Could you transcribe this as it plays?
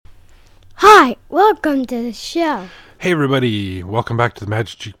Hi, welcome to the show. Hey everybody, welcome back to the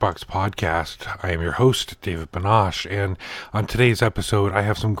Magic Jukebox Podcast. I am your host, David Panache, and on today's episode I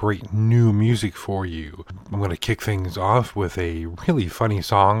have some great new music for you. I'm going to kick things off with a really funny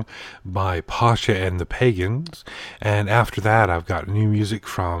song by Pasha and the Pagans, and after that I've got new music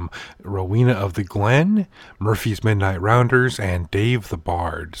from Rowena of the Glen, Murphy's Midnight Rounders, and Dave the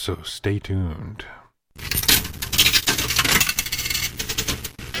Bard, so stay tuned.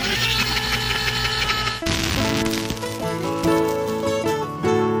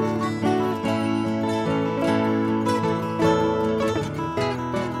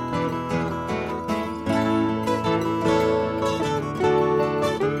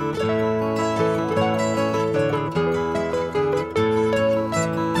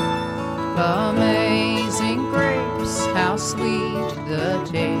 Amazing grapes, how sweet the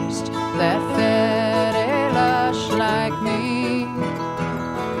taste that fed a lush like me.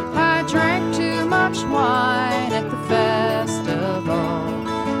 I drank too much wine at the festival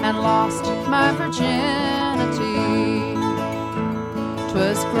and lost my virginity.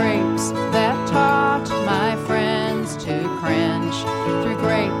 'Twas grapes that taught my friends to cringe, through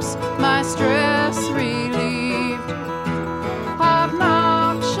grapes my stress relieved.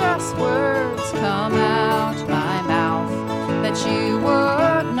 Obnoxious words come out my mouth that you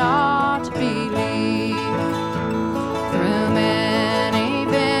would not believe. Through many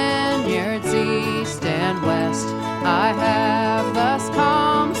vineyards east and west I have thus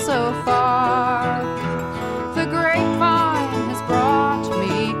come so far. The grapevine has brought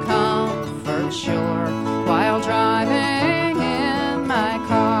me comfort sure while driving in my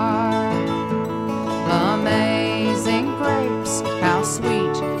car. Amazing grapes, how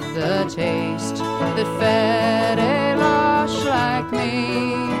sweet the taste that fed a lush like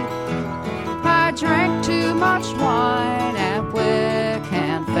me. I drank too much wine at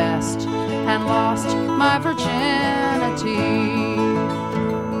Wiccan Fest and lost my virginity.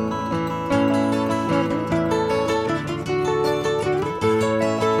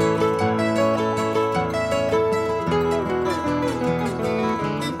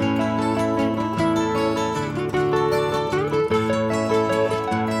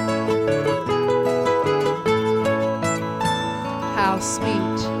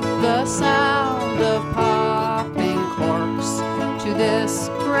 Sweet the sound of popping corks to this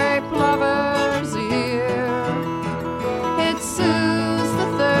grape lover's ear. It soothes the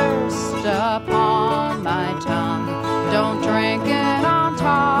thirst upon my tongue. Don't drink it on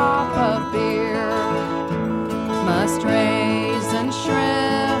top of beer. Must raisins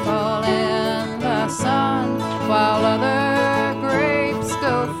shrivel in the sun while other grapes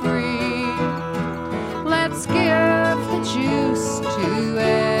go free. Let's give the juice to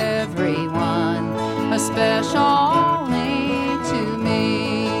everyone, especially to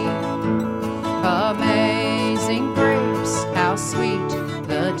me. Amazing grapes, how sweet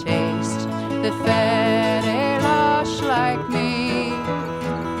the taste that fed a lush like me.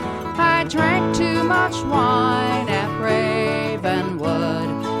 I drank too much wine at Ravenwood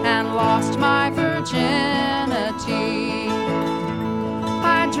and lost my virginity.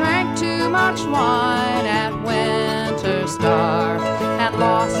 I drank too much wine at Winter Star and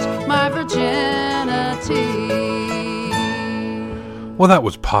lost my virginity. Well, that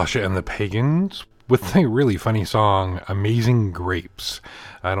was Pasha and the Pagans with a really funny song, Amazing Grapes.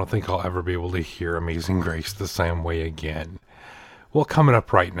 I don't think I'll ever be able to hear Amazing Grace the same way again. Well, coming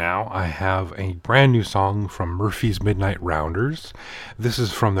up right now, I have a brand new song from Murphy's Midnight Rounders. This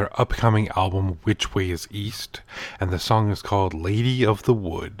is from their upcoming album, Which Way is East, and the song is called Lady of the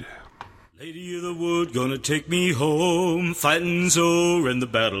Wood. Lady of the Wood, gonna take me home, fighting's o'er and the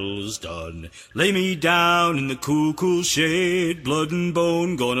battle's done. Lay me down in the cool, cool shade, blood and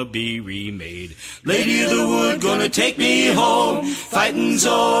bone gonna be remade. Lady of the Wood, gonna take me home, fighting's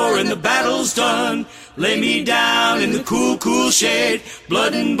o'er and the battle's done. Lay me down in the cool, cool shade,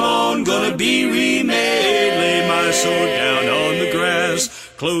 blood and bone gonna be remade. Lay my sword down on the grass,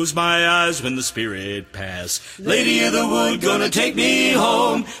 close my eyes when the spirit pass. Lady of the Wood, gonna take me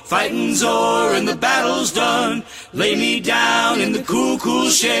home, fighting's o'er and the battle's done. Lay me down in the cool, cool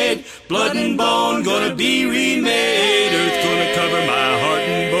shade, blood and bone gonna be remade. Earth gonna cover my heart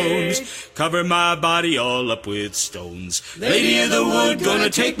and bones, cover my body all up with stones. Lady of the Wood, gonna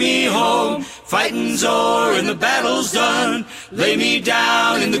take me home, fighting's o'er and the battle's done. Lay me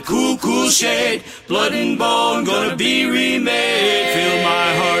down in the cool, cool shade, blood and bone gonna be remade. Fill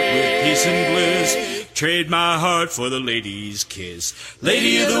my heart with peace and bliss, trade my heart for the lady's kiss.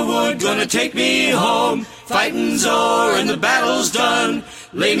 Lady of the Wood, gonna take me home, fighting's o'er and the battle's done.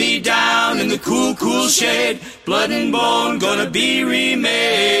 Lay me down in the cool, cool shade, blood and bone gonna be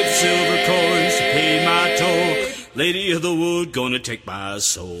remade. Silver cord Lady of the wood, gonna take my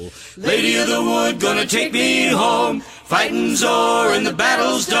soul. Lady of the wood, gonna take me home. Fighting's o'er and the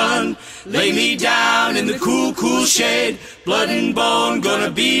battle's done. Lay me down in the cool, cool shade. Blood and bone,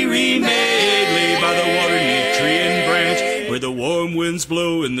 gonna be remade. Lay by the water, neath tree and branch, where the warm winds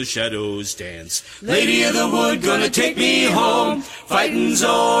blow and the shadows dance. Lady of the wood, gonna take me home. Fighting's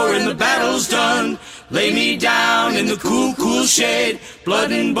o'er and the battle's done. Lay me down in the cool, cool shade.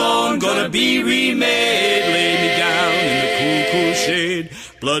 Blood and bone, gonna be remade. Lay me down in the cool, cool shade.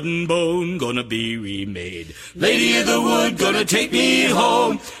 Blood and bone, gonna be remade. Lady of the wood, gonna take me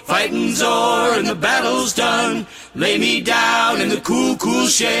home. Fighting's o'er and the battle's done. Lay me down in the cool, cool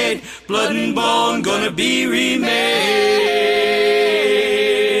shade. Blood and bone, gonna be remade.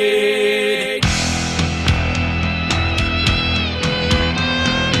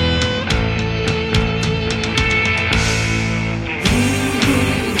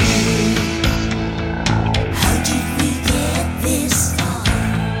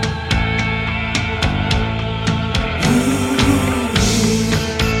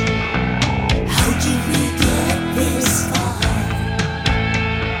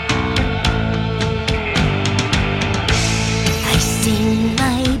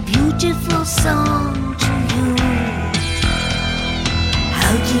 Song to you.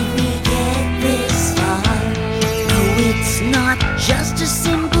 How did we get this far? No, it's not just a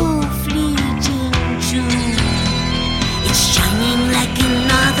simple fleeting tune. It's shining like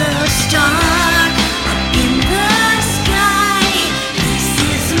another star up in the sky. This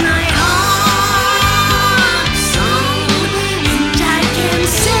is my heart song, and I can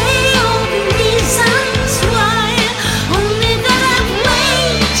say all the reasons why. Only that I've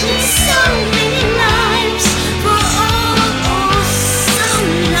waited so many lives for so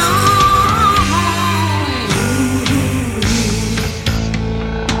long.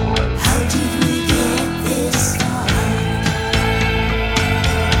 How did we get this far?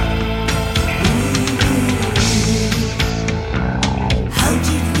 How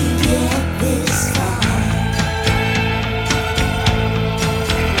did we get this far?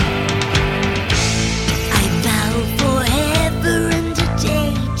 I vow forever and a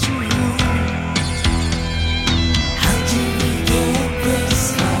day to you. How did we get this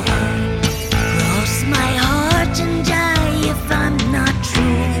far? Cross my heart and die if I'm not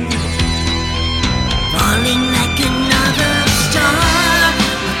true. Falling like another star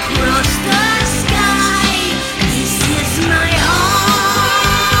across the sky. This is my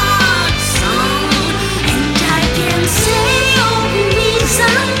heart song, and I can say all the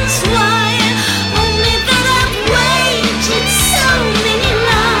reasons why. Only that I've waited so many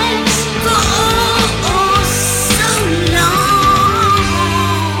lives for so long.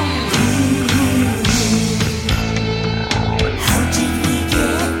 How did we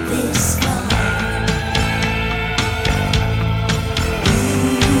get this far?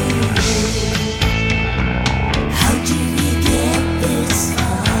 How did we get this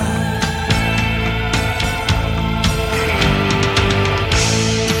far?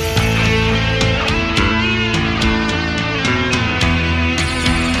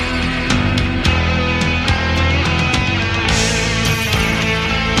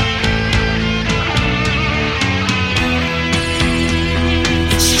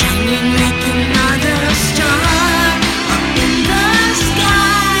 It's shining like another star up in the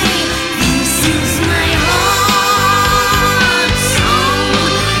sky. This is my heart song,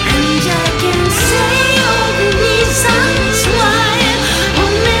 and I can say all the reasons why.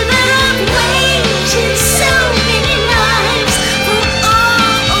 Only that I've waited so many lives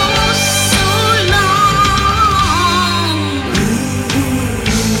for so long.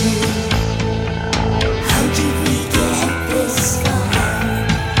 How did we get this far?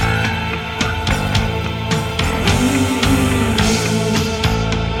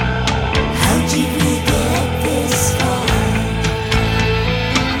 How did we get this far?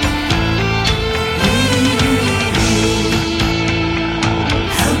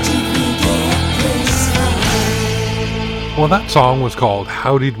 How did we get this far? Well, that song was called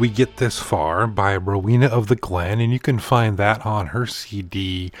How Did We Get This Far by Rowena of the Glen, and you can find that on her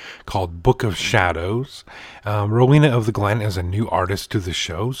CD called Book of Shadows. Rowena of the Glen is a new artist to the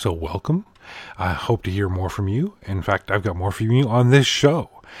show, so welcome. I hope to hear more from you. In fact, I've got more from you on this show,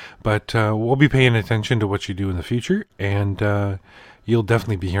 but we'll be paying attention to what you do in the future, and you'll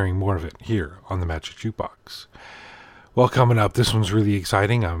definitely be hearing more of it here on the Magic Jukebox. Well, coming up, this one's really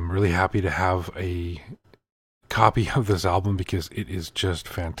exciting. I'm really happy to have a copy of this album because it is just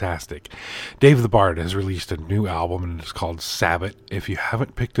fantastic. Dave the Bard has released a new album and it's called Sabbath. If you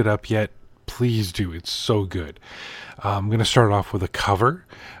haven't picked it up yet, please do. It's so good. I'm going to start off with a cover.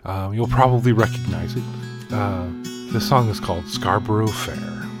 You'll probably recognize it. This song is called Scarborough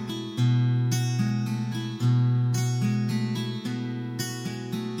Fair.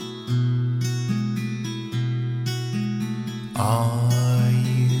 Are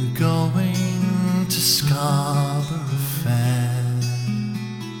you going to Scarborough Fair?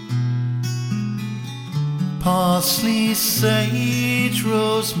 Parsley, sage,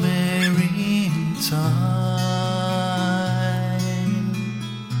 rosemary, and thyme.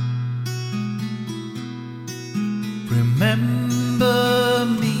 Remember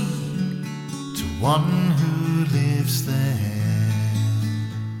me to one who lives there.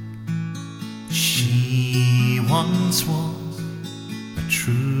 She once was a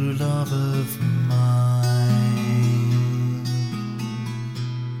true love of mine.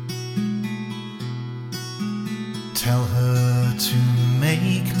 Tell her to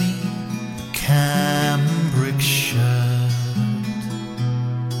make me a cambric shirt.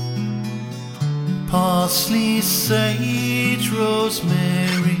 Parsley, sage,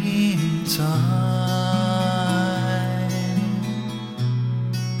 rosemary, and thyme.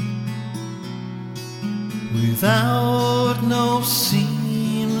 Without no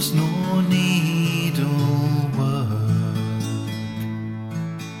seams nor needlework,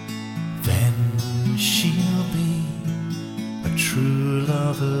 then she'll be a true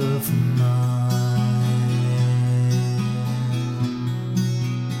love of mine.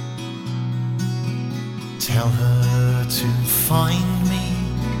 Tell her to find me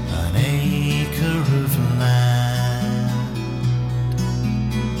an acre of land.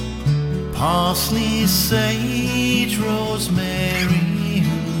 Parsley, sage, rosemary,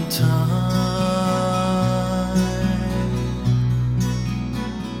 and thyme.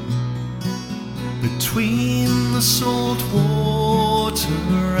 Between the salt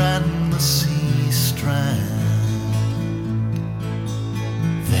water and the sea strand,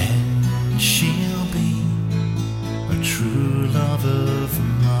 then she'll be a true love of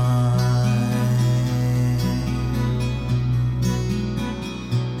mine.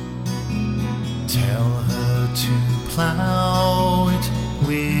 Tell her to plow it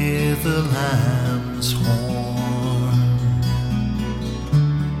with a lamb's horn.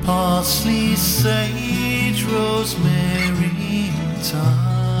 Parsley, sage, rosemary, and thyme.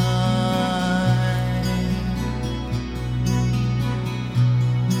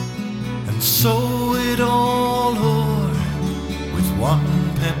 And sow it all o'er with one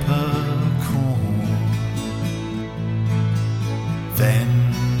peppercorn. Then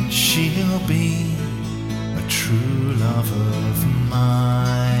she'll be a true love of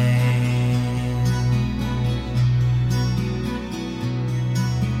mine.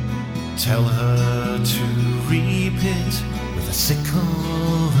 Tell her to reap it with a sickle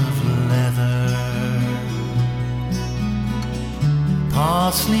of leather.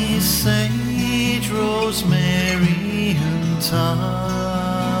 Parsley, sage, rosemary, and thyme.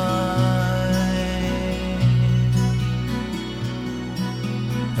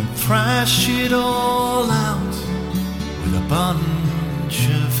 And thrash it all out with a bunch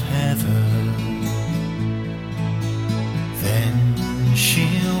of heather. Then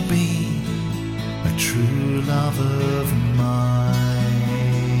she'll be a true love of mine.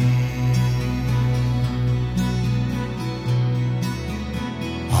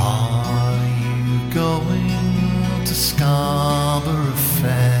 Are you going to Scarborough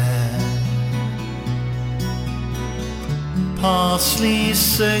Fair? Parsley,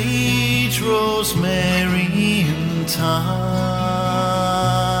 sage, rosemary, and thyme.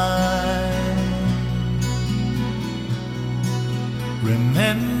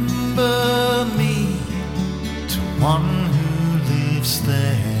 Remember me to one who lives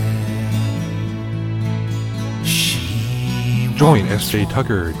there. She Join S.J.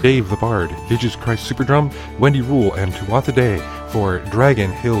 Tucker, Dave the Bard, Digis Christ Superdrum, Wendy Rule, and Tuatha Day for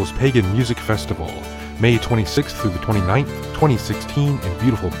Dragon Hills Pagan Music Festival, May 26th through the 29th, 2016 in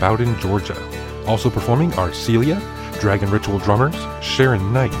beautiful Bowden, Georgia. Also performing are Celia, Dragon Ritual Drummers,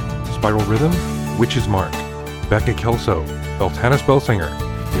 Sharon Knight, Spiral Rhythm, Witch's Mark, Becca Kelso, Beltanis Bellsinger,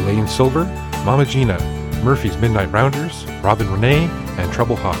 Elaine Silver, Mama Gina, Murphy's Midnight Rounders, Robin Renee, and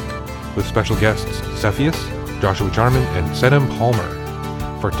Trouble Hawk, with special guests Cepheus, Joshua Jarman, and Sedem Palmer.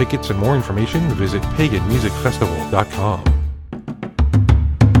 For tickets and more information, visit paganmusicfestival.com.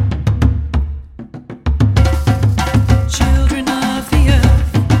 Children of the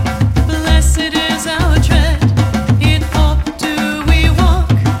earth, blessed is our tread. In hope do we walk,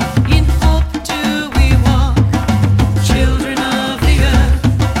 in hope do we walk. Children of the earth,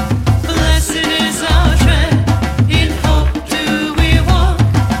 blessed is our tread. In hope do we walk,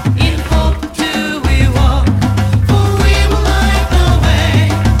 in hope do we walk. For we will light the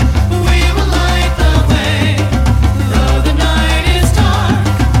way, we will light the way.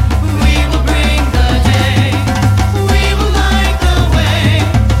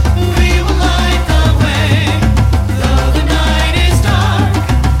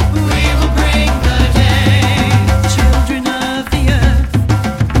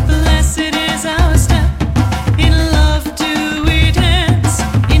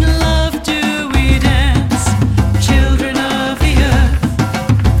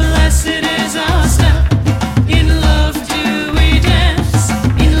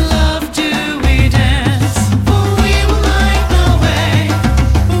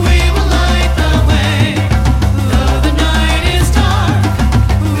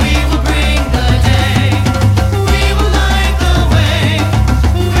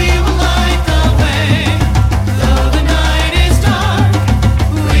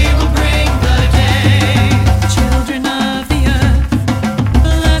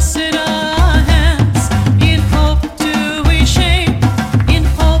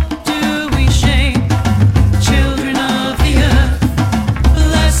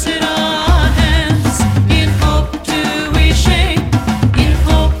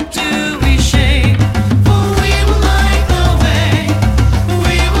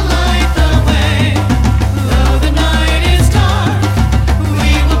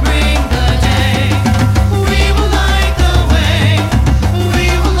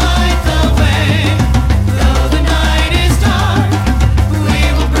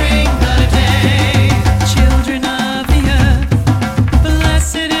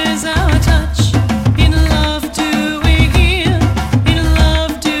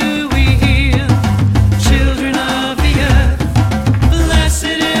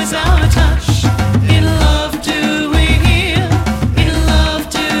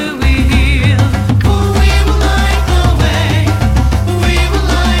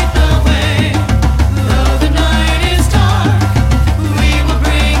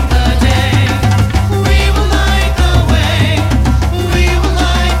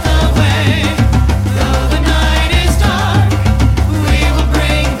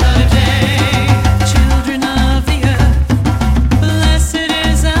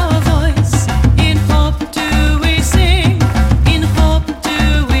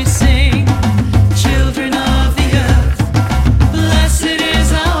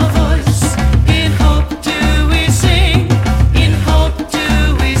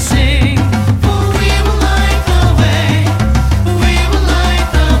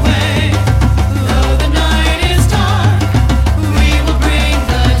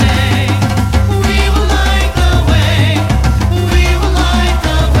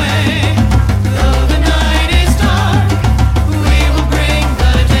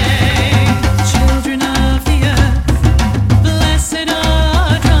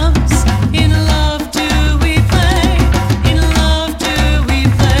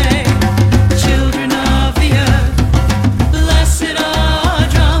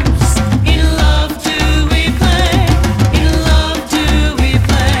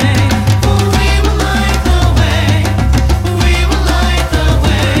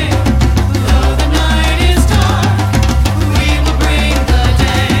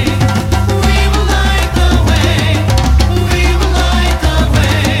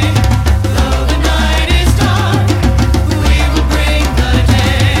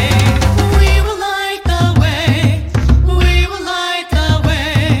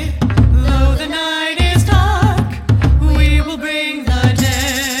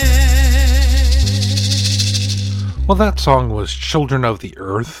 Well, that song was Children of the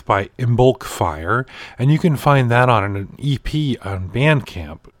Earth by Imbolc Fire, and you can find that on an EP on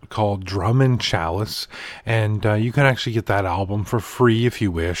Bandcamp called Drum and Chalice, and you can actually get that album for free if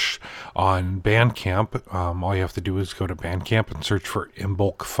you wish on Bandcamp. All you have to do is go to Bandcamp and search for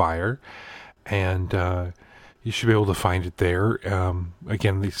Imbolc Fire, and you should be able to find it there.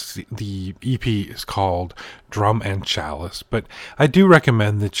 Again, the EP is called Drum and Chalice, but I do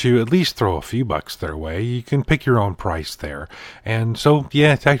recommend that you at least throw a few bucks their way. You can pick your own price there. And so,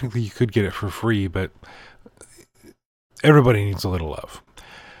 yeah, technically you could get it for free, but everybody needs a little love.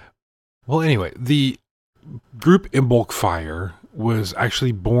 Well, anyway, the group Imbolc Fire was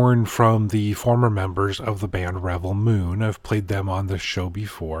actually born from the former members of the band Rebel Moon. I've played them on this show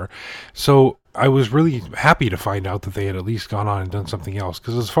before. So I was really happy to find out that they had at least gone on and done something else,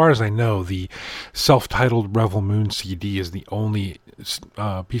 because as far as I know, the self-titled Rebel Moon CD is the only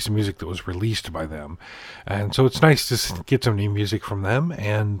piece of music that was released by them. And so it's nice to get some new music from them,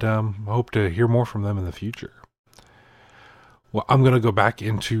 and I hope to hear more from them in the future. Well, I'm going to go back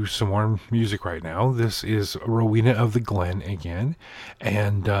into some more music right now. This is Rowena of the Glen again,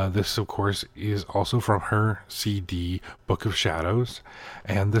 and this, of course, is also from her CD, Book of Shadows,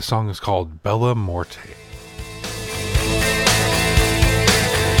 and this song is called Bella Morte.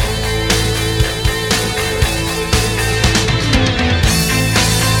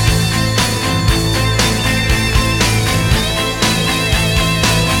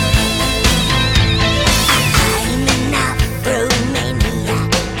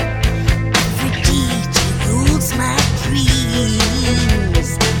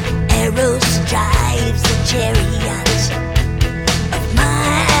 Chariot of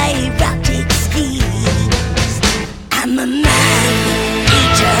my erotic schemes. I'm a man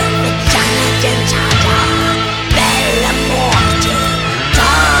eater, vagina dentata, bella morte,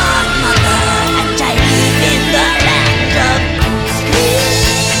 dark mother, and I live in the land of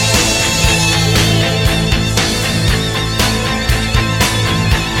schemes.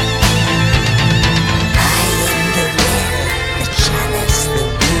 I am the well, the chalice, the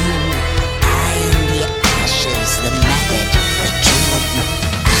womb. I am the ashes, the maggot, the tomb.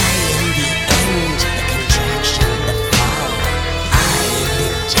 I am the end, the contraction, the fall. I am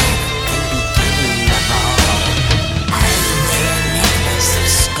the death and beginning of all. I wear a necklace of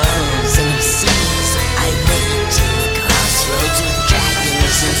skulls and of seas. I wait in the crossroads with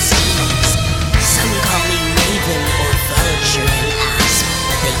dragons and seas. Some call me raven or vulture and asp,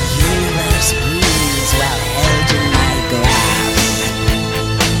 but the universe breathes while held in my grasp.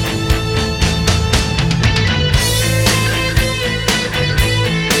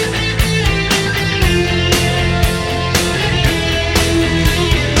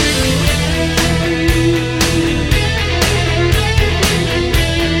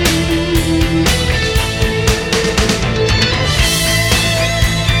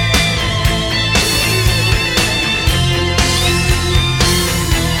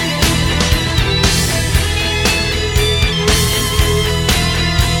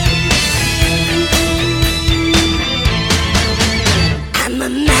 I'm a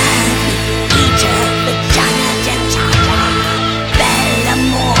man eater, vagina dentata, bella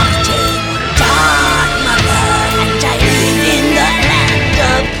morte, dark mother, and I live in the land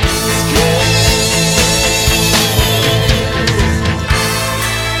of schemes.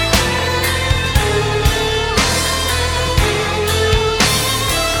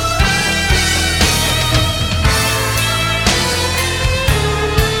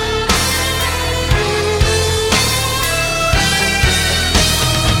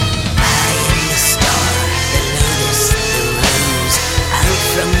 I am the star, the lotus, the rose. Out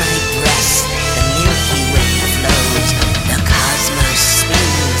from my breast, the Milky Way flows. The cosmos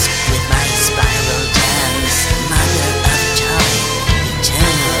spins with my spiral dance. Mother of time,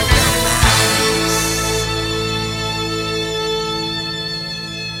 eternal romance.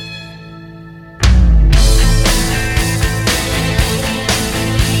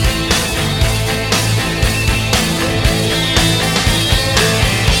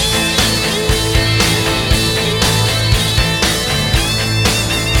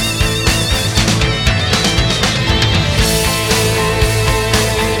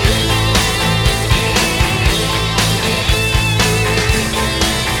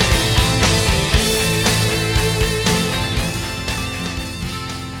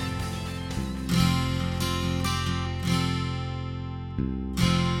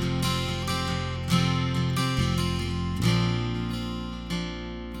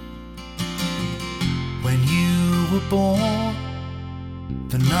 When you were born,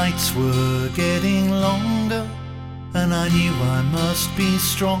 the nights were getting longer, and I knew I must be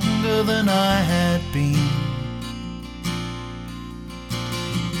stronger than I had been.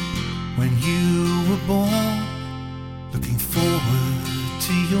 you were born, looking forward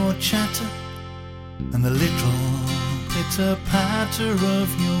to your chatter and the little pitter-patter of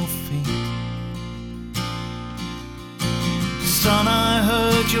your feet. Son, I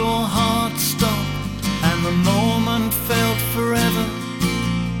heard your heart stop, and the moment felt forever.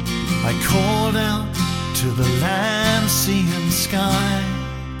 I called out to the land, sea and sky.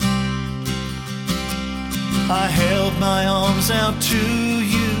 I held my arms out to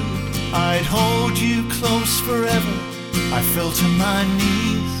you, I'd hold you close forever. I fell to my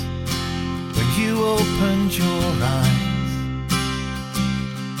knees when you opened your eyes.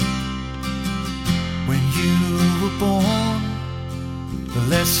 When you were born, the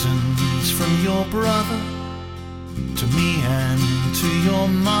lessons from your brother to me and to your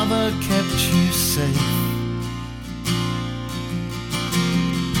mother kept you safe.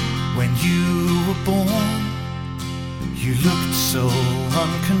 When you were born, you looked so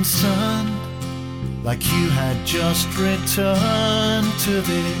unconcerned, like you had just returned to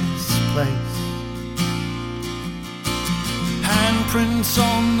this place. Handprints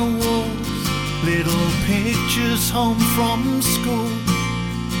on the walls, little pictures home from school,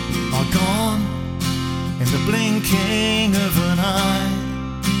 are gone in the blinking of an eye.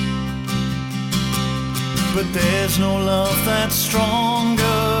 But there's no love that's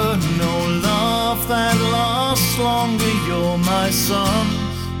stronger, no love that lasts longer. You're my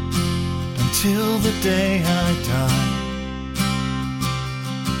sons until the day I die.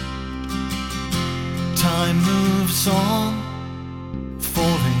 Time moves on,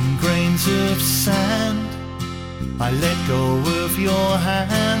 falling grains of sand. I let go of your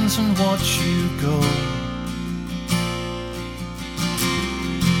hands and watch you go.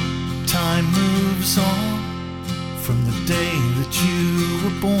 Time moves on, from the day that you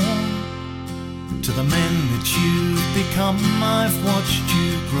were born to the men that you've become. I've watched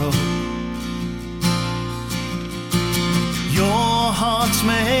you grow. Your hearts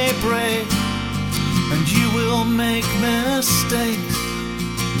may break and you will make mistakes.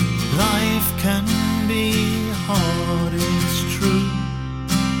 Life can be hard, it's true.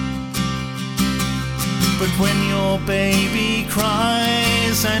 But when your baby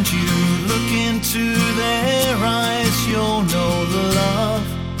cries and you look into their eyes, you'll know the love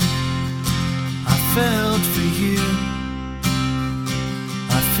I felt for you,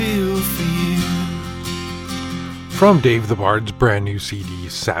 I feel for you. From Dave the Bard's brand new CD,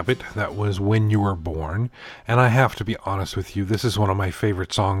 Sabbath, that was When You Were Born. And I have to be honest with you, this is one of my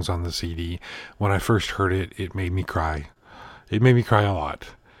favorite songs on the CD. When I first heard it, it made me cry. It made me cry a lot.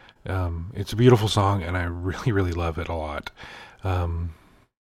 It's a beautiful song, and I really, really love it a lot. I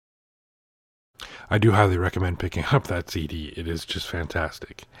do highly recommend picking up that CD. It is just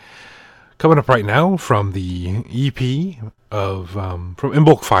fantastic. Coming up right now from the EP of from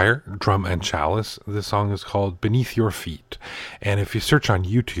Imbolc Fire, Drum and Chalice. This song is called Beneath Your Feet. And if you search on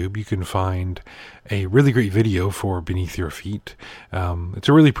YouTube, you can find a really great video for Beneath Your Feet. It's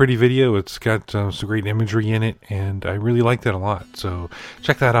a really pretty video. It's got some great imagery in it, and I really liked it a lot. So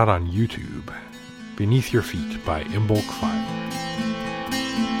check that out on YouTube. Beneath Your Feet by Imbolc Fire.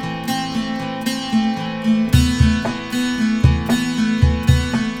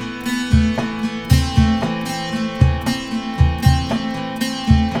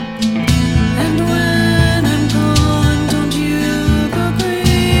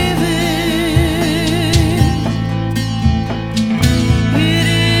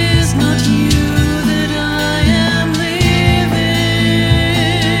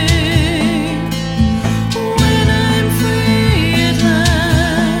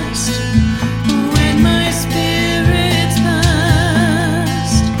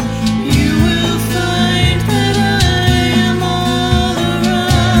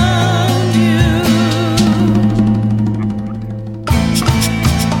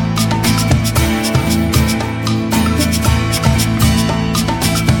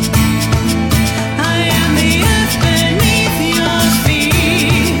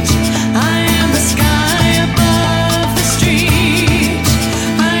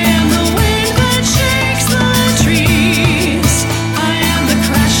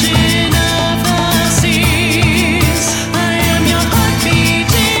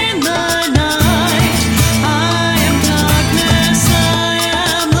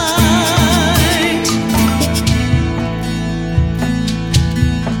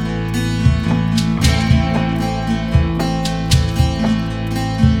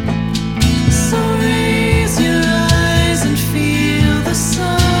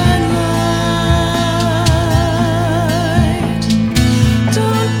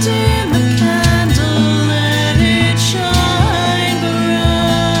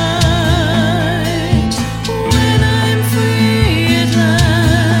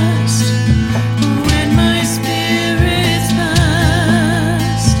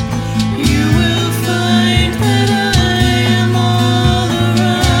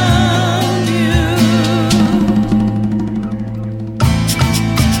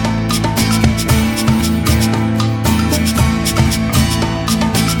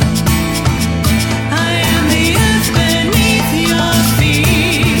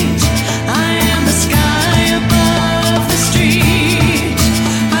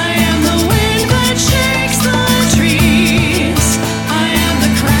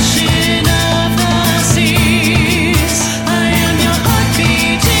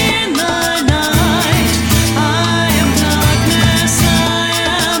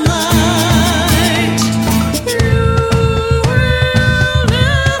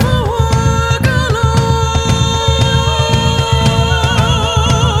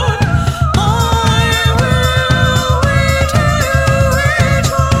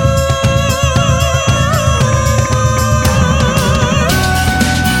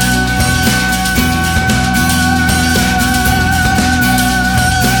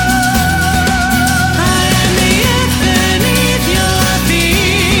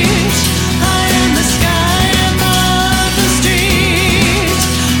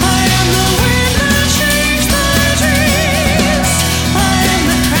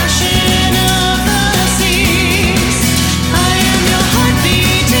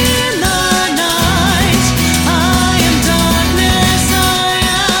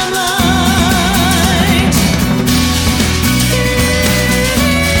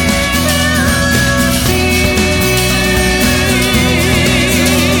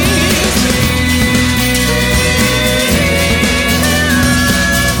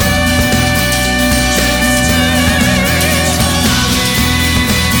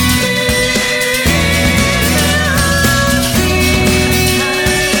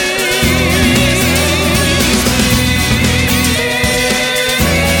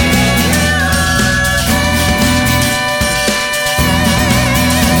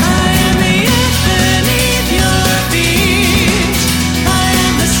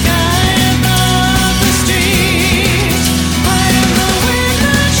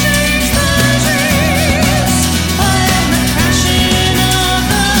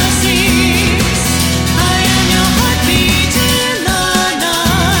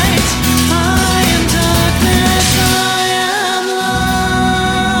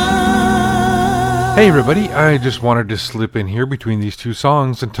 Hey everybody, I just wanted to slip in here between these two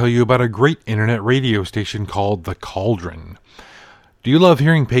songs and tell you about a great internet radio station called The Cauldron. Do you love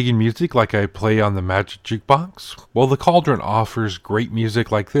hearing pagan music like I play on the Magic Jukebox? Well, The Cauldron offers great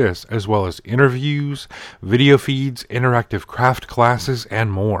music like this, as well as interviews, video feeds, interactive craft classes,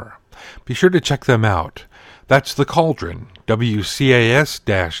 and more. Be sure to check them out. That's The Cauldron,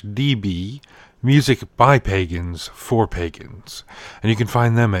 WCAS-DB, music by pagans for pagans. And you can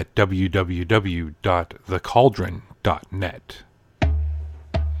find them at www.thecauldron.net.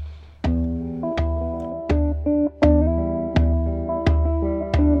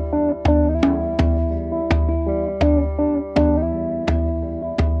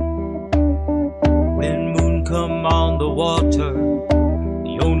 When moon come on the water,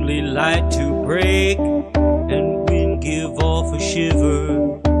 the only light to break, and wind give off a shiver,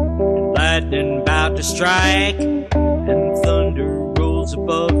 and lightning about to strike, and thunder rolls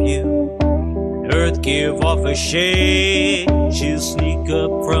above you, and earth give off a shake. She'll sneak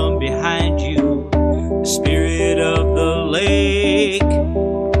up from behind you, the spirit of the lake.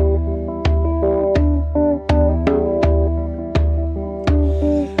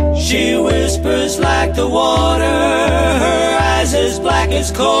 She whispers like the water, her eyes as black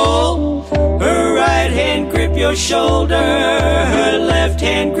as coal. Her right hand grip your shoulder, her left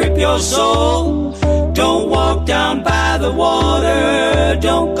hand grip your soul. Don't walk down by the water,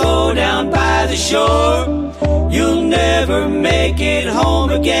 don't go down by the shore. You'll never make it home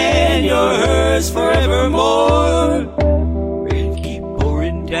again, you're hers forevermore. Rain keep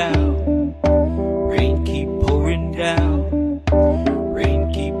pouring down, rain keep pouring down.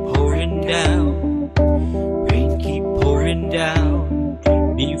 Rain keep pouring down, rain keep pouring down.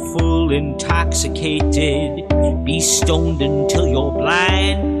 Be full intoxicated, be stoned until you're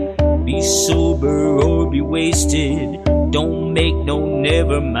blind. Be sober or be wasted, don't make no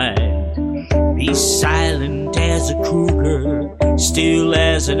never mind. Be silent as a cougar, still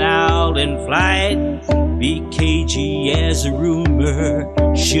as an owl in flight. Be cagey as a rumor,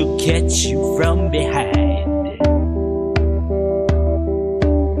 she'll catch you from behind.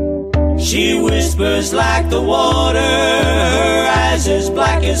 She whispers like the water, her eyes as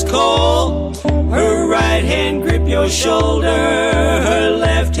black as coal. Her right hand grip your shoulder, her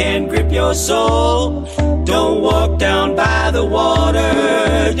left hand grip your soul. Don't walk down by the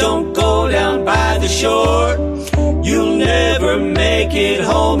water, don't go down by the shore. You'll never make it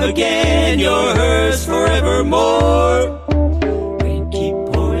home again, you're hers forevermore. Rain keep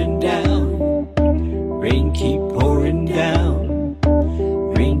pouring down, rain keep pouring down.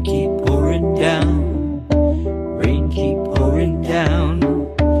 Rain keep pouring down, rain keep pouring down.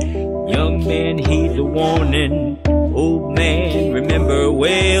 Young man, heed the warning, old man, remember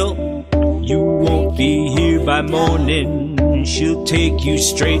well. You won't be here by morning, she'll take you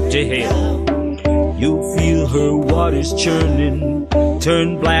straight to hell. You'll feel her waters churning,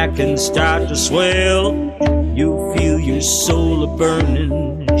 turn black and start to swell. You'll feel your soul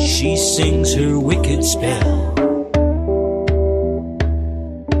a-burning, she sings her wicked spell.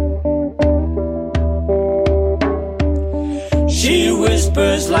 She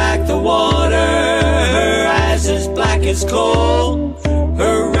whispers like the water, her eyes as black as coal.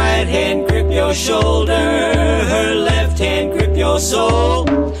 Her right hand grip your shoulder, her left hand grip your soul.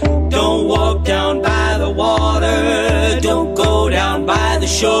 Don't walk down by the water, don't go down by the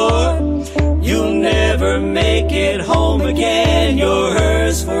shore. You'll never make it home again, you're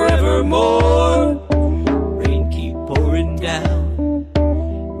hers forevermore. Rain keep pouring down,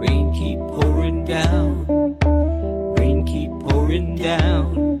 rain keep pouring down. Rain keep pouring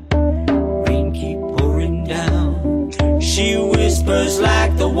down, rain keep pouring down. She whispers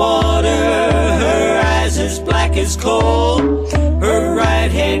like the water, her eyes as black as coal. Her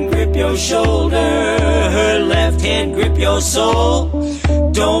right hand grip your shoulder, her left hand grip your soul.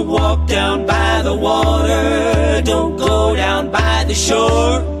 Don't walk down by the water, don't go down by the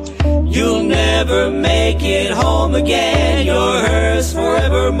shore. You'll never make it home again, you're hers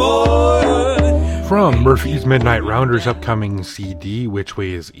forevermore. From Murphy's Midnight Rounder's upcoming CD, Which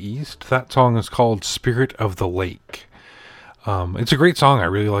Way is East, that song is called Spirit of the Lake. It's a great song. I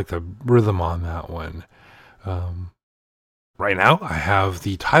really like the rhythm on that one. Right now, I have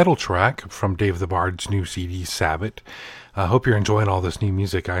the title track from Dave the Bard's new CD, Sabbath. I hope you're enjoying all this new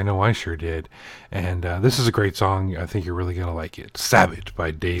music. I know I sure did. And this is a great song. I think you're really going to like it. Sabbath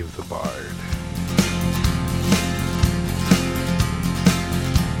by Dave the Bard.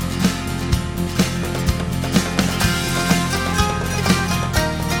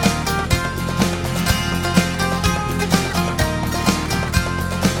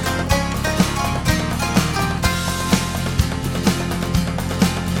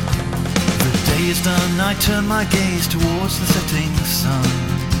 day is done, I turn my gaze towards the setting sun.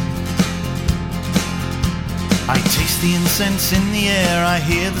 I taste the incense in the air, I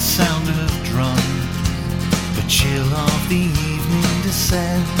hear the sound of drums. The chill of the evening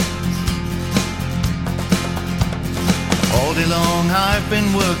descends. All day long I've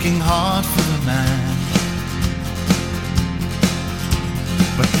been working hard for the man,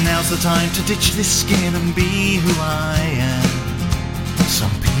 but now's the time to ditch this skin and be who I am.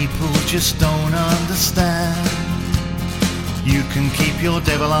 Some people just don't understand. You can keep your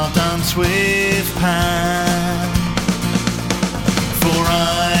devil, I'll dance with Pan. For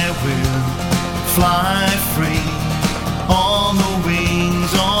I will fly free on the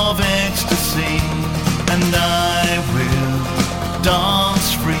wings of ecstasy, and I will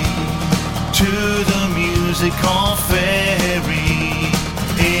dance free to the music of fairy.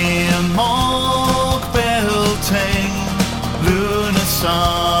 Imog, Beltane,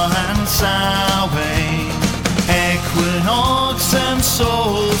 Lunarsar and Samhain, equinox and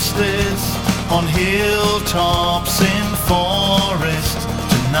solstice, on hilltops in forest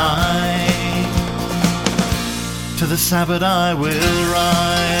tonight. To the Sabbath I will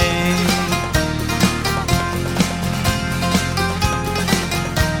ride.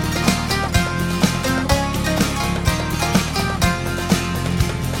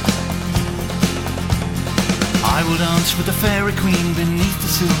 I will dance with the fairy queen beneath the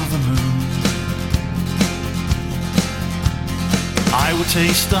silver moon. I will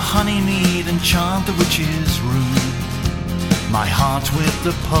taste the honey mead and chant the witch's rune, my heart with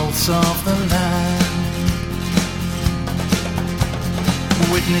the pulse of the land.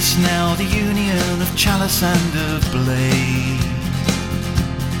 Witness now the union of chalice and of blade,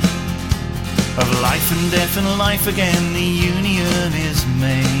 of life and death and life again. The union is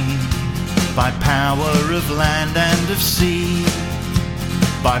made by power of land and of sea,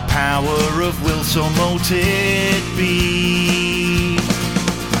 by power of will, so mote it be.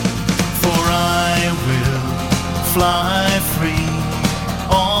 For I will fly free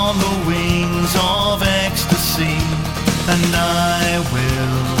on the wings of ecstasy, and I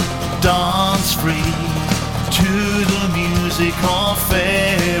will dance free to the music of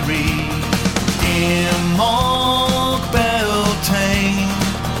fairy. Imog, Beltane,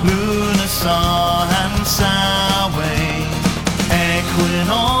 Lunarsar and Samhain,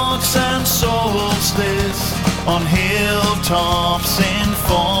 equinox and solstice, on hilltops in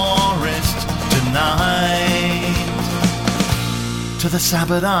forest tonight. To the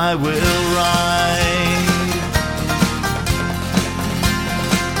Sabbath I will ride.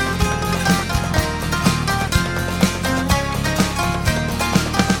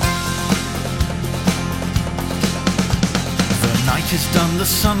 Is done, the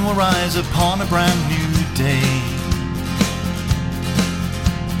sun will rise upon a brand new day,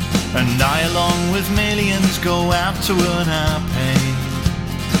 and I along with millions go out to earn our pay.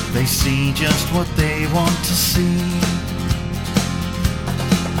 They see just what they want to see,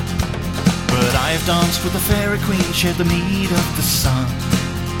 but I have danced with the fairy queen, shared the mead of the sun.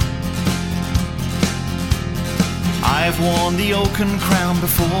 I have worn the oaken crown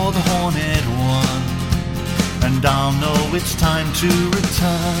before the horned one, and I'll know it's time to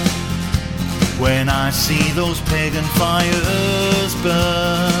return when I see those pagan fires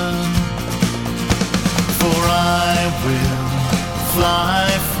burn. For I will fly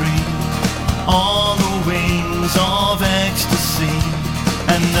free on the wings of ecstasy,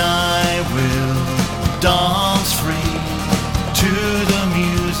 and I will dance free to the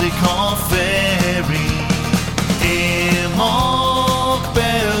music of fairy. Imog,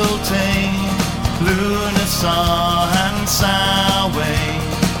 Beltane, Lunarsar and Samhain,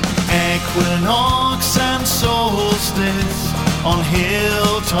 equinox and solstice, on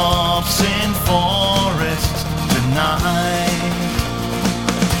hilltops in forest tonight.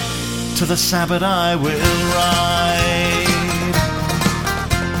 To the Sabbath I will ride.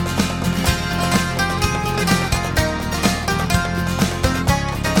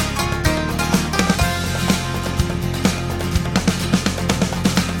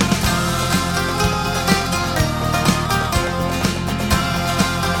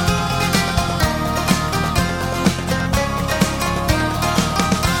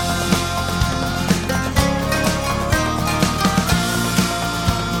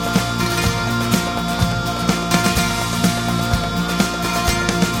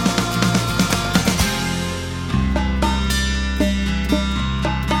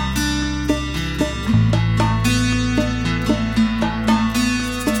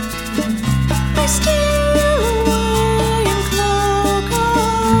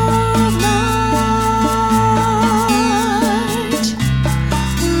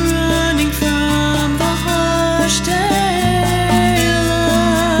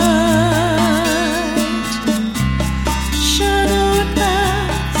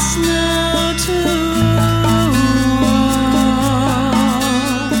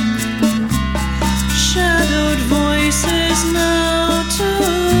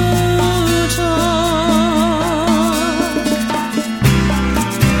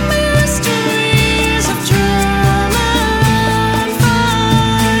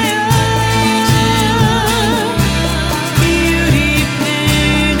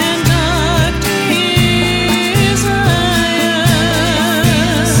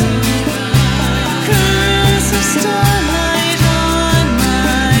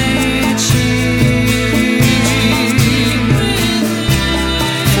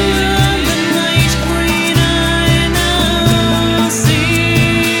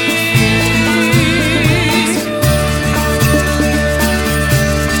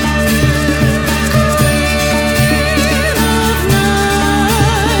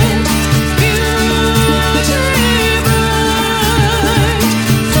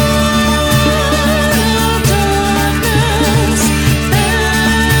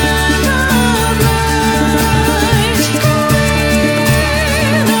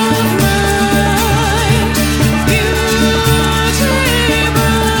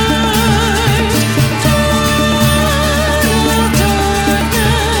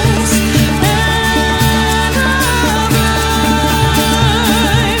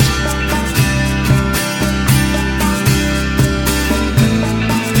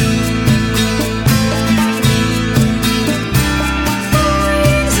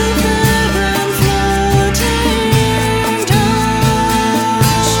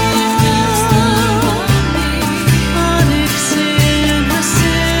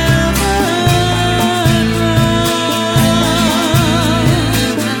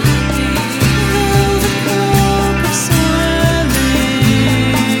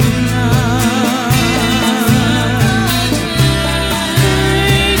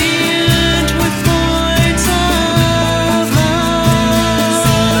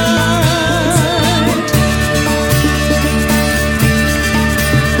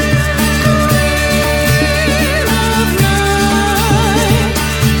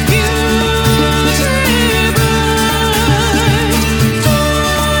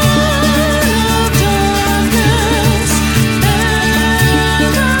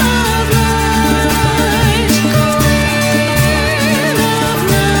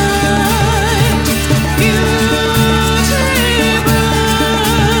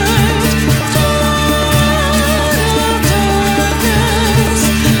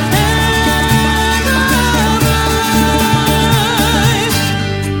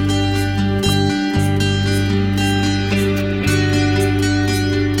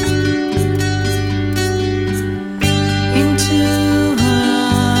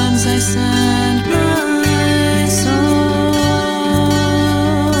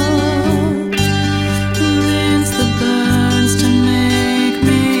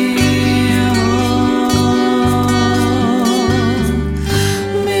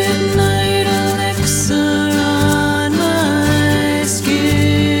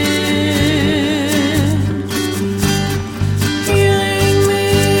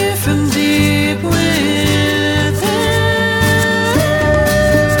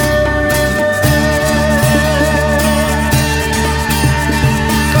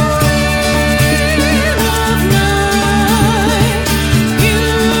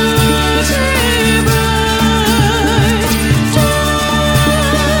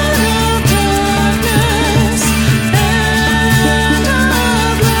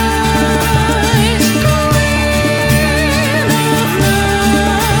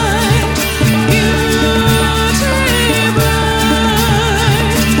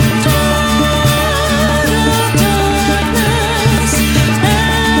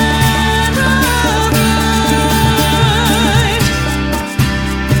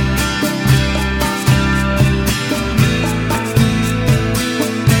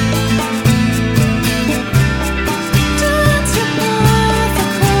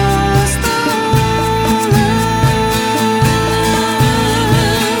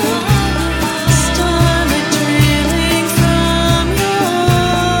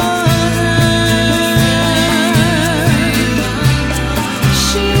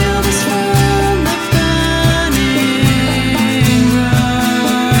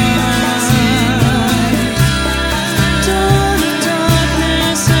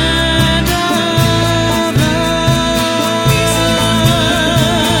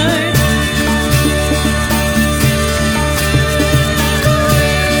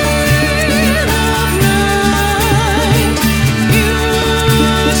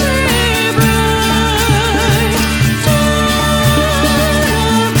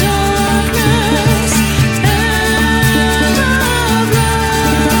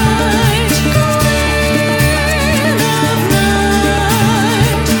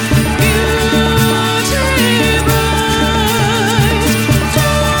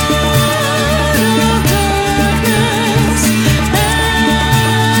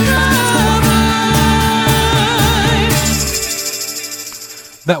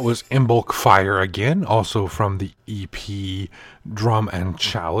 That was In Bulk Fire again, also from the EP Drum and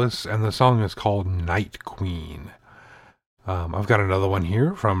Chalice, and the song is called Night Queen. I've got another one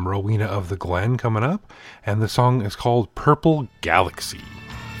here from Rowena of the Glen coming up, and the song is called Purple Galaxy.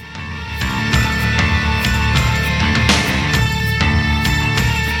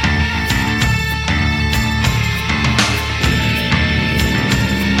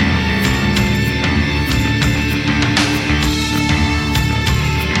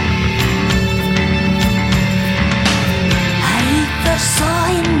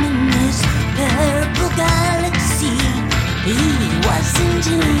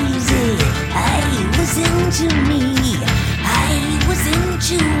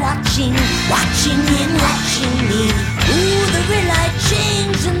 Watching him, watching me. Ooh, the red light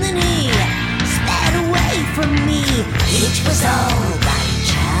changed and then he sped away from me. It was all by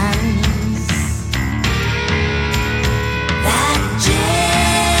chance. That day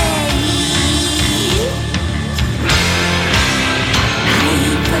I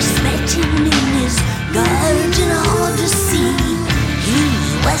first met him in his garden hall to see. He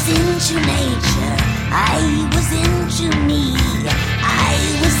was into nature, I was into me. I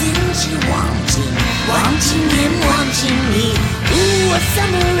was into wanting him, wanting me. Ooh, a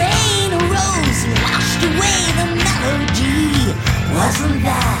summer rain arose and washed away the melody. Wasn't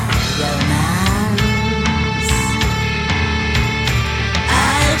that romance?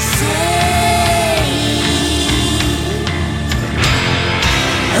 I'd say,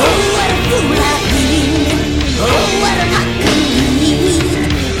 oh, what a fool I've been. Oh, what a mockery.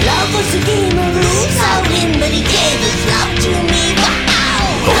 Love was a game of rules out in, but he gave his love to me.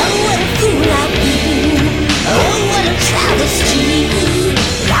 Oh, what a fool I've been. Oh, what a travesty.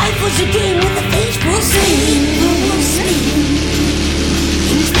 Life was a game with a faithful sleep.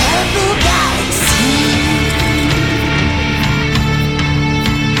 In this purple galaxy.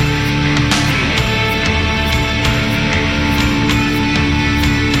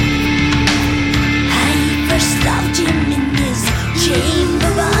 I first loved him in his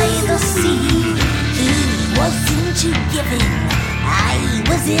chamber by the sea. He was into giving, I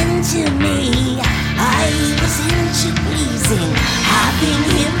was into me. I was into pleasing, having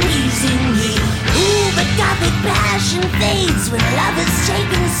him pleasing me. Ooh, but gothic passion fades when love is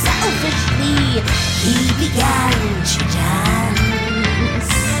taken selfishly. He began to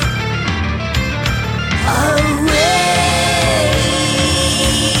dance away.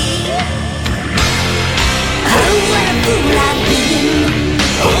 Oh, what a fool I've been.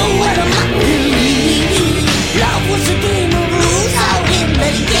 Oh, what a mockery. Love was a game of rules I'll win,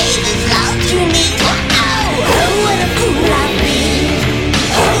 but he gave his love to me. Oh, what a fool I've been.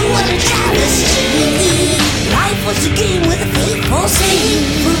 Oh, what a travesty. Life was a game with a faithful scheme.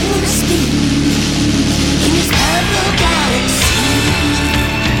 In this purple galaxy.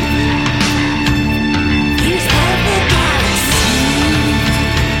 In this purple galaxy.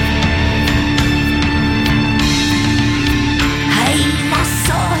 I last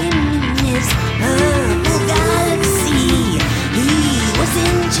saw him in his purple galaxy. He was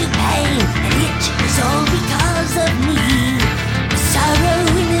into pain, and it was all because of me. The sorrow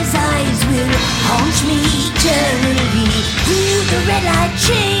in his eyes will haunt me eternally. Ooh, the red light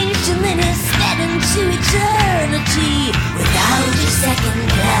changed and then it sped into eternity without a second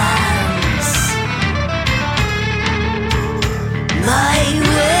glance. My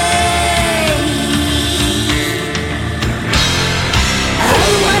way.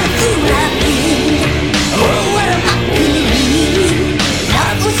 Oh, what a fool I've been. Oh, what a mockery.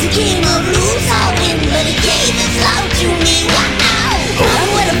 Love was a game of rules I'll win, but he gave his love to me. Wow! Oh,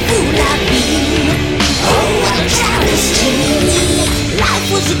 what a fool I've been. Oh, what a travesty. Life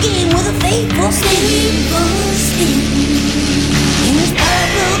was a game with a faithful scheme. In this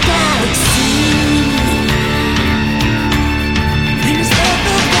purple galaxy. In this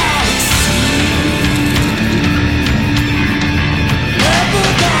purple galaxy. Purple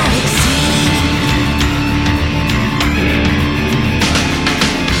galaxy.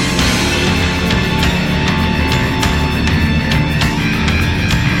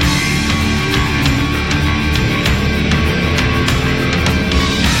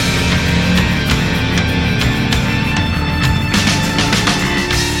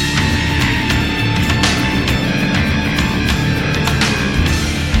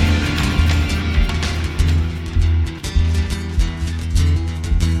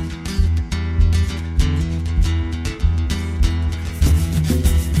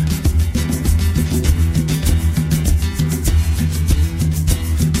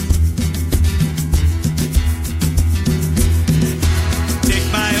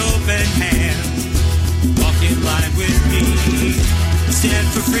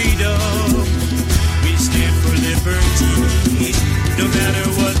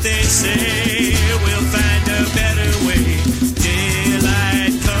 they say, we'll find a better way.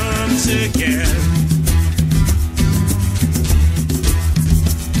 Daylight comes again.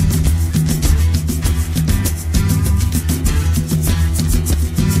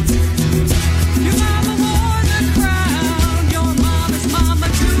 Your mama wore the crown, your mama's mama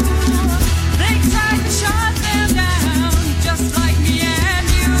too. They tried to shut them down, just like me and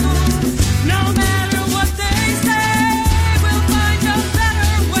you. No matter what they say, we'll find a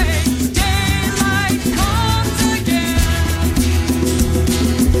better way. Daylight comes again.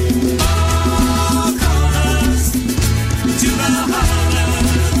 Oh, call us to Valhalla.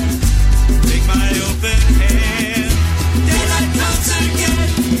 Take my open hand. Daylight comes again.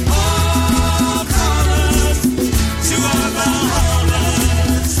 Oh, call us to our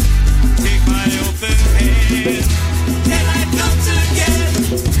Valhallas. Take my open hand. Daylight comes again.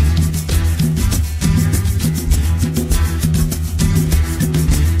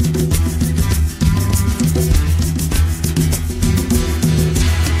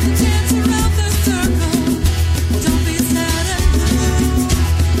 Dance around the circle, don't be sad and blue.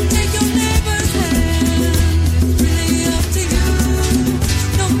 Take your neighbor's hand, it's really up to you.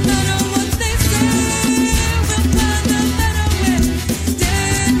 No matter what they say, we'll find a better way.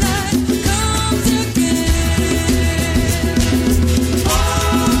 Daylight comes again.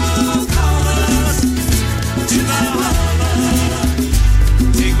 Oh, call us to Valhalla.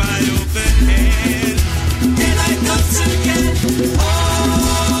 Take my open hand. Daylight comes again.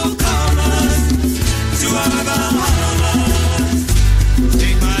 Oh, call us to our Valhalla.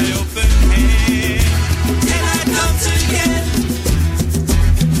 Take my open hand. Daylight comes again.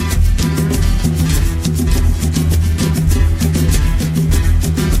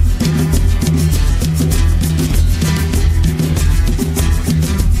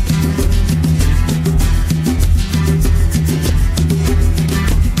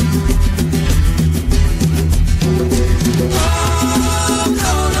 Oh,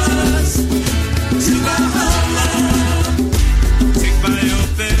 call us to Valhalla. Take my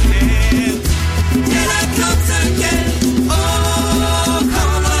open hand. Daylight comes again. Oh,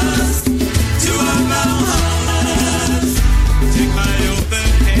 call us to our Valhallas. Take my open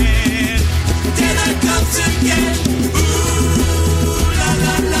hand. Daylight comes again. Ooh la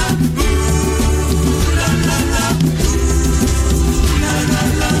la la. Ooh la la la. Ooh la la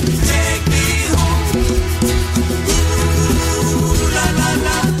la. Take me home. Ooh la la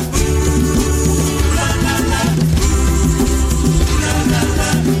la. Ooh la la la. Ooh la la la.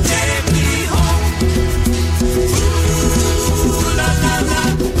 Take me home. Ooh la la la.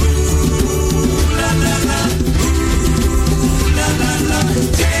 Ooh la la la. Ooh la la la.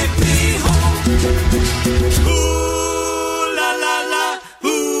 Take me home. Ooh la la la.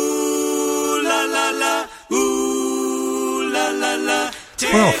 Ooh la la la. Ooh la la la.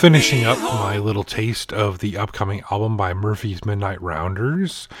 Well, finishing up my little taste of the upcoming album by Murphy's Midnight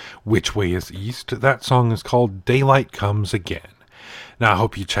Rounders, Which Way is East. That song is called Daylight Comes Again. Now, I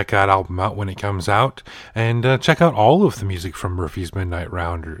hope you check that album out when it comes out, and check out all of the music from Murphy's Midnight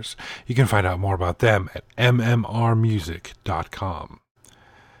Rounders. You can find out more about them at mmrmusic.com.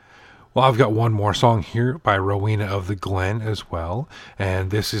 Well, I've got one more song here by Rowena of the Glen as well, and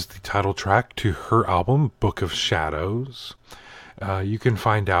this is the title track to her album, Book of Shadows. You can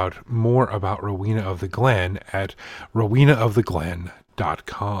find out more about Rowena of the Glen at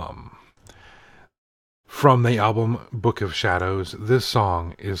rowenaoftheglen.com. From the album Book of Shadows, this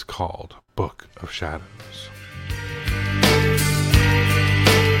song is called Book of Shadows.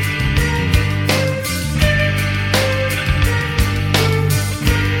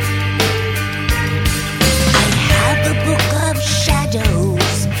 I have a book of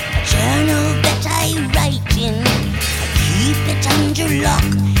shadows, a journal that I write in. I keep it under lock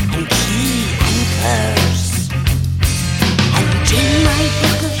and key and curse. And in my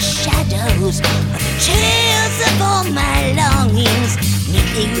book of shadows are the tales of all my longings,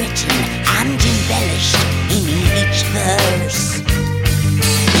 neatly written and embellished in each verse.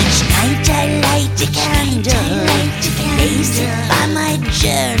 Each night I light a candle, place it by my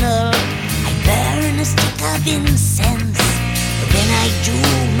journal. I burn a stick of incense, then I do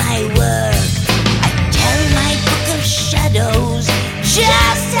my work. I tell my book of shadows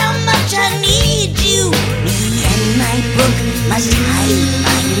just how much I need you. Me and my book must hide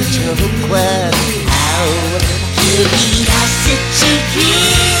my little quirk. How curiosity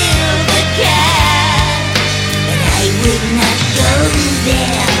killed the cat, but I would not go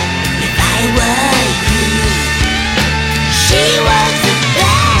there if I were you. She was a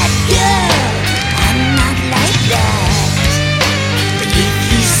bad girl, I'm not like that. But if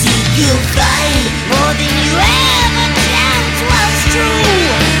you seek, you'll find more than you ever dreamt was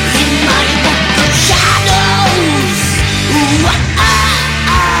true.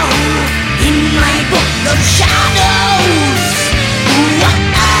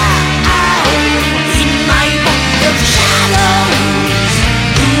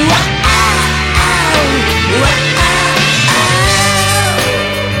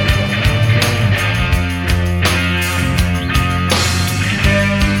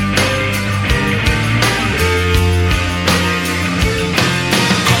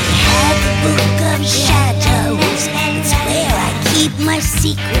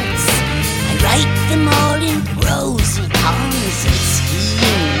 secrets. I write them all in prose and poems and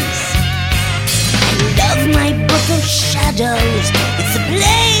schemes. I love my book of shadows. It's the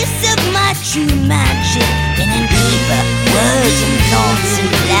place of my true magic. Pen and paper, words and thoughts and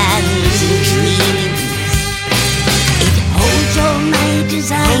plans and dreams. It holds all my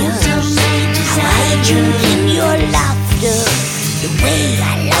desires. I drink in your laughter. The way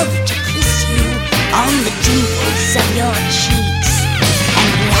I love to kiss you on the dimples of your cheeks.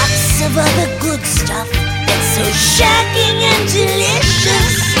 And lots of other good stuff that's so shocking and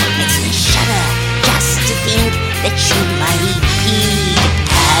delicious. Makes me shudder just to think that you might be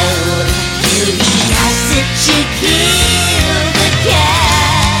out. Beauty has to kill the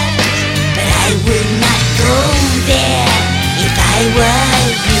cat, but I would not go there if I were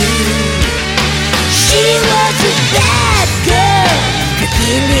you. She was a bad girl for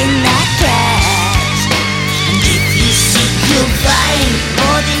killing that cat. And if you seek, you'll find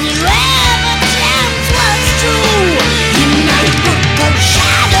more than you ever dreamt was true in my book of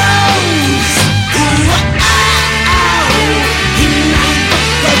shadows. Ooh, oh, in my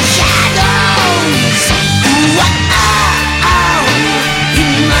book of shadows. Ooh, oh,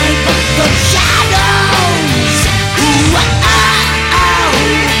 in my book of shadows. Ooh,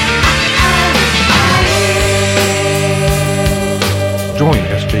 Join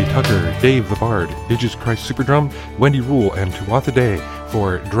S.J. Tucker, Dave the Bard, Digis Christ Superdrum, Wendy Rule, and Tuatha Day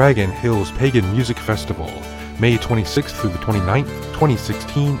for Dragon Hills Pagan Music Festival, May 26th through the 29th,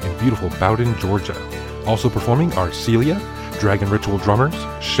 2016 in beautiful Bowden, Georgia. Also performing are Celia, Dragon Ritual Drummers,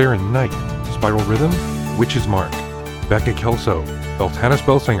 Sharon Knight, Spiral Rhythm, Witch's Mark, Becca Kelso, Beltanis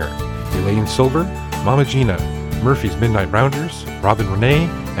Bellsinger, Elaine Silver, Mama Gina, Murphy's Midnight Rounders, Robin Renee,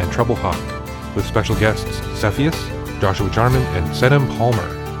 and Treble Hawk, with special guests Cepheus, Joshua Jarman, and Sedem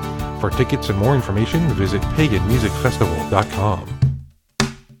Palmer. For tickets and more information, visit paganmusicfestival.com.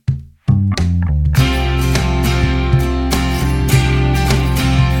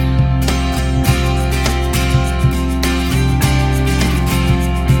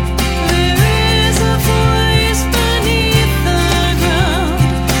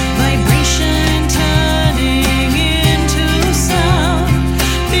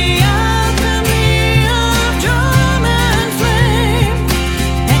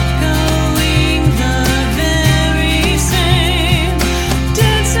 Echoing the very same.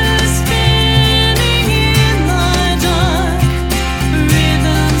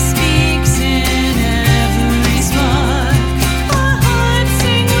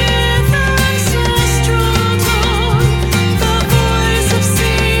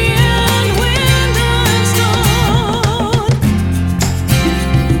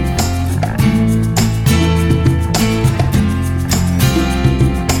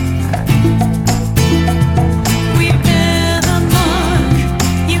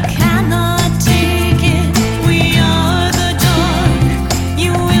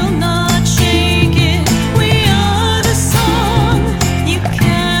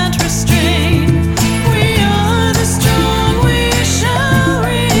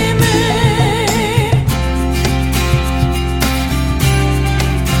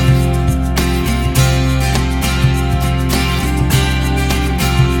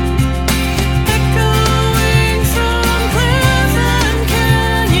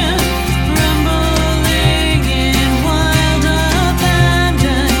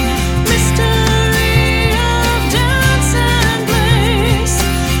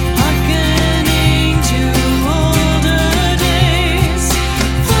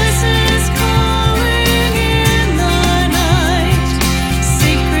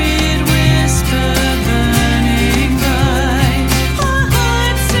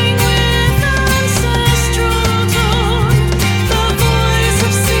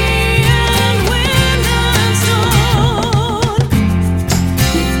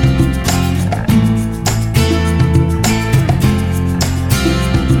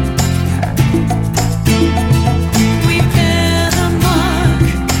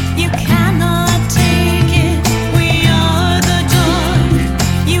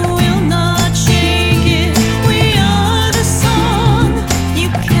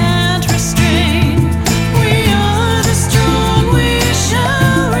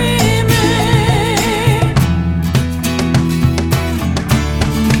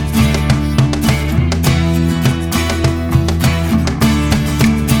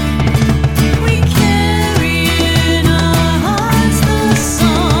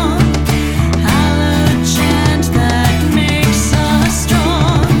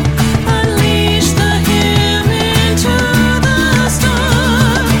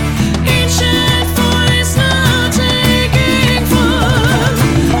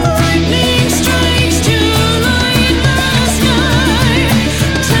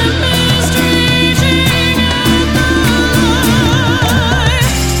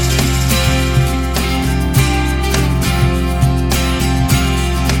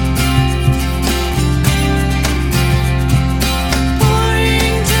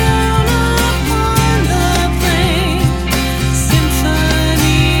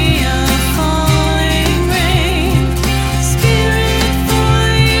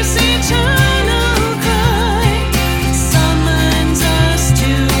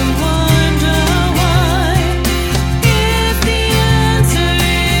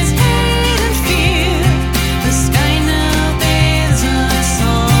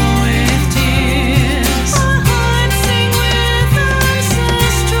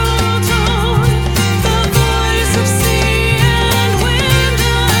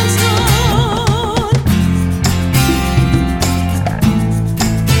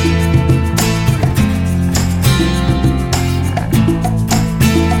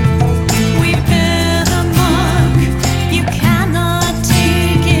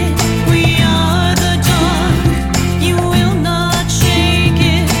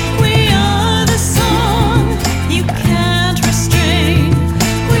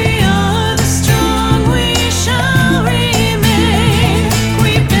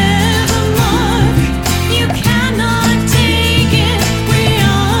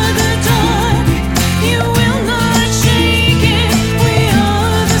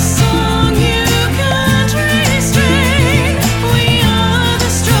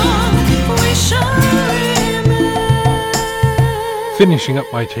 Finishing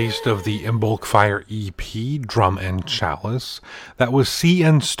up my taste of the Imbolc Fire EP, Drum and Chalice, that was Sea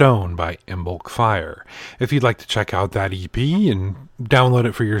and Stone by Imbolc Fire. If you'd like to check out that EP and download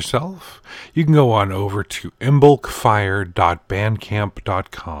it for yourself, you can go on over to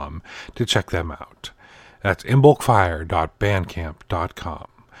imbolcfire.bandcamp.com to check them out. That's imbolcfire.bandcamp.com.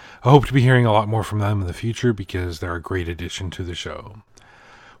 I hope to be hearing a lot more from them in the future because they're a great addition to the show.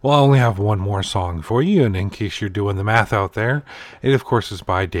 Well, I only have one more song for you, and in case you're doing the math out there, it of course is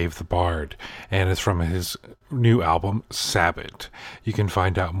by Dave the Bard, and it's from his new album, Sabbath. You can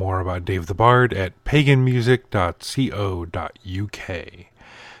find out more about Dave the Bard at paganmusic.co.uk.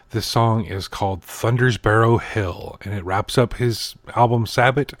 This song is called Thunder's Barrow Hill, and it wraps up his album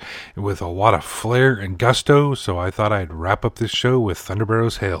Sabbath with a lot of flair and gusto, so I thought I'd wrap up this show with Thunder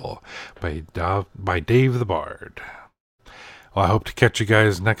Barrow's Hill by Dave the Bard. Well, I hope to catch you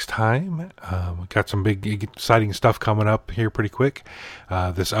guys next time. We've got some big, exciting stuff coming up here pretty quick.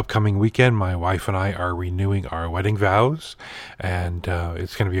 This upcoming weekend, my wife and I are renewing our wedding vows, and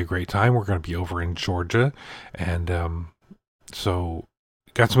it's going to be a great time. We're going to be over in Georgia, and so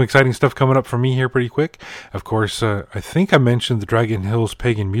got some exciting stuff coming up for me here pretty quick. Of course, I think I mentioned the Dragon Hills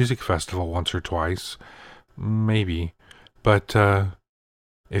Pagan Music Festival once or twice, maybe. But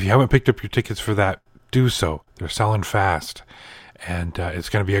if you haven't picked up your tickets for that, do so. They're selling fast, and it's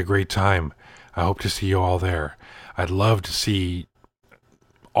going to be a great time. I hope to see you all there. I'd love to see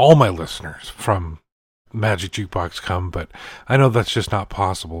all my listeners from Magic Jukebox come, but I know that's just not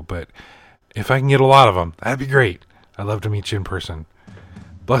possible. But if I can get a lot of them, that'd be great. I'd love to meet you in person.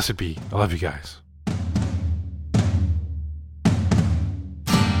 Blessed be. I love you guys.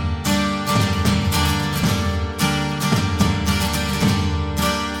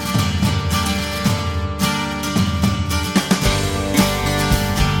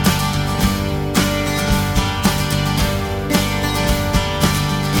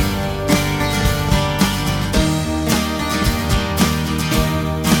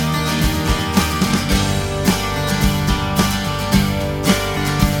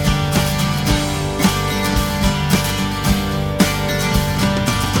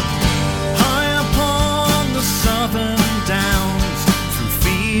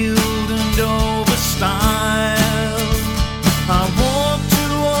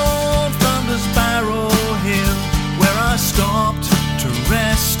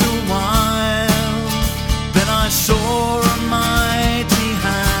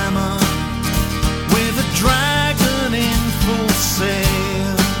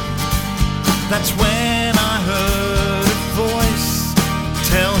 That's when I heard a voice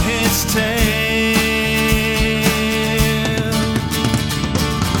tell his tale.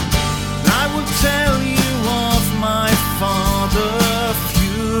 I will tell you of my father,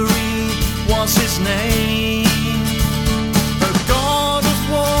 Fury was his name. A god of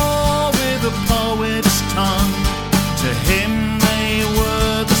war with a poet's tongue, to him they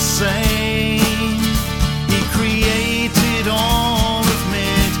were the same. He created all of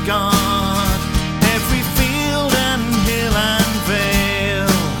Midgard,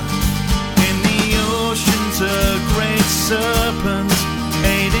 serpent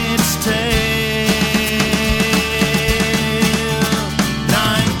ate its tail.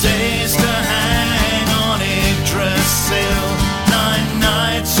 9 days to hang on Yggdrasil, 9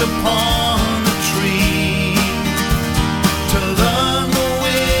 nights upon the tree, to learn the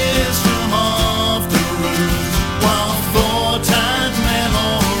wisdom of the rune, while thought and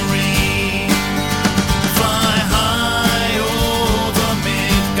memory fly high over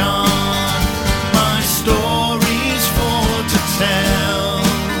Midgard. My story's to tell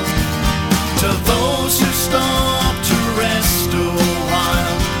to those who stop to rest a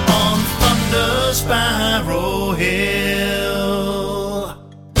while on Thunder's Barrow Hill.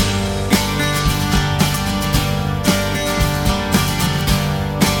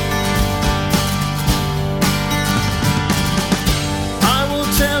 I will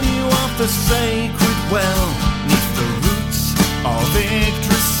tell you of the sacred well 'neath the roots of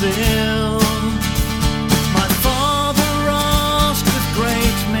Yggdrasil.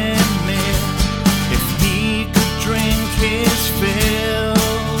 Great Mimir, if he could drink his fill,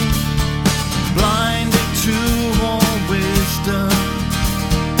 blinded to all wisdom,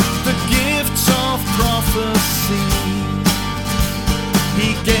 the gifts of prophecy, he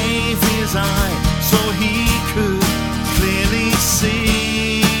gave his eye so he could clearly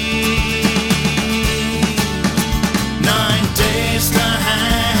see. 9 days to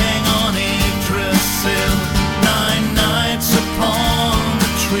hang on it.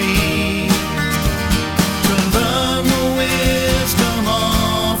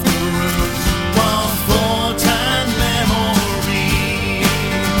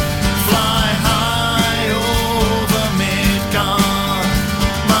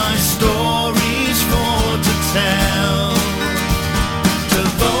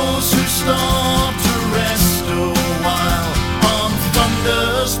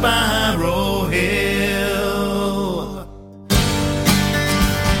 Sparrow Hill.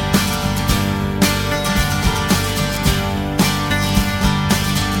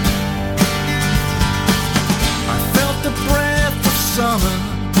 I felt the breath of summer,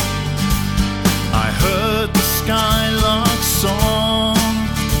 I heard the skylark song,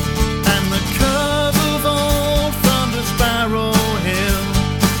 and the curve of old Thunder Sparrow Hill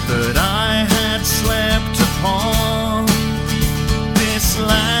that I had slept upon. This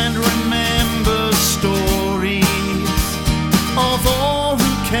land remembers stories of all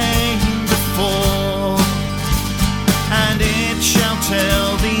who came before, and it shall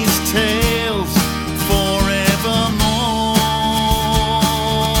tell these tales forevermore.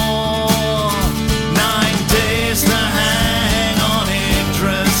 9 days to hang on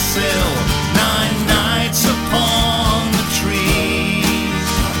Yggdrasil, 9 nights upon the trees,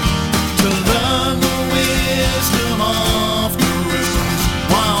 to learn the wisdom of the runes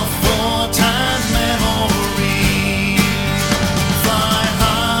while thought and memory fly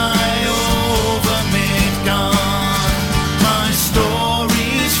high over Midgard. My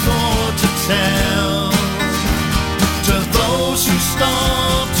stories for to tell to those who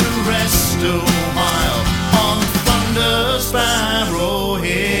stop to rest a while on Thunder Sparrow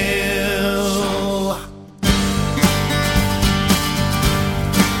Hill.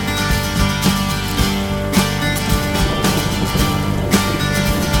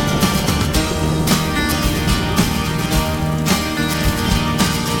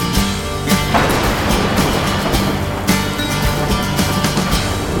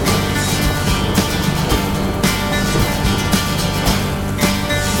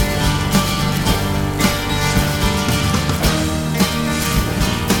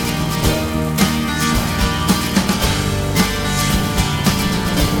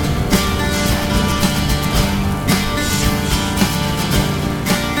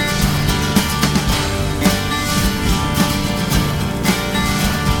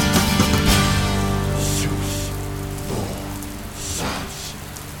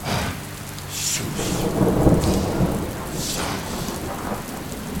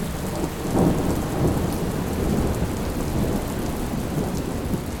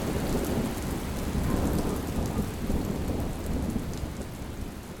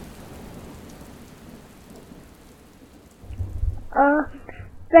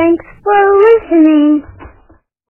 Thanks for listening.